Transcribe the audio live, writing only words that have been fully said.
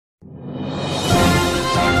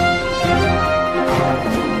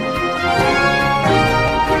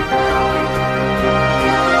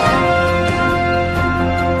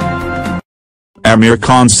Aamir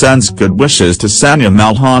Khan sends good wishes to Sanya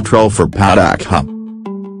Malhotra for Pataakha.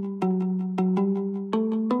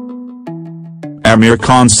 Aamir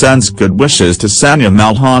Khan sends good wishes to Sanya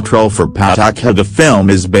Malhotra for Pataakha. The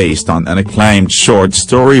film is based on an acclaimed short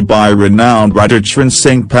story by renowned writer Charan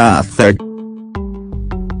Singh Pathik.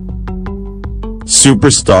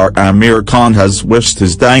 Superstar Aamir Khan has wished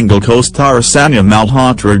his Dangle co-star Sanya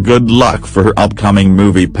Malhotra good luck for her upcoming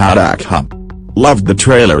movie Pataakha. Loved the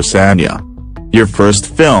trailer, Sanya. Your first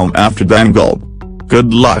film after Dangle.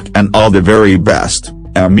 Good luck and all the very best,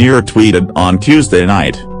 Aamir tweeted on Tuesday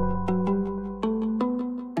night.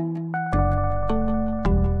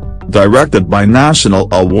 Directed by National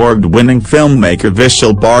Award-winning filmmaker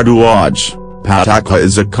Vishal Bhardwaj, Pataakha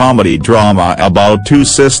is a comedy drama about two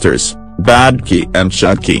sisters, Badki and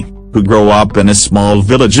Chutki, who grow up in a small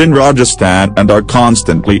village in Rajasthan and are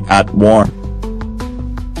constantly at war.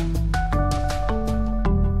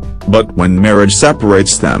 But when marriage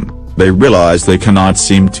separates them, they realize they cannot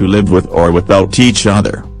seem to live with or without each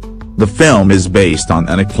other. The film is based on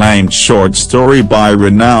an acclaimed short story by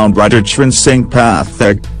renowned writer Charan Singh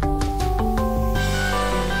Pathik.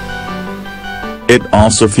 It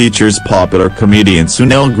also features popular comedian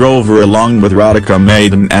Sunil Grover along with Radhika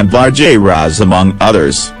Madan and Vijay Raz among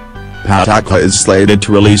others. Pataakha is slated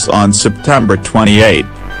to release on September 28.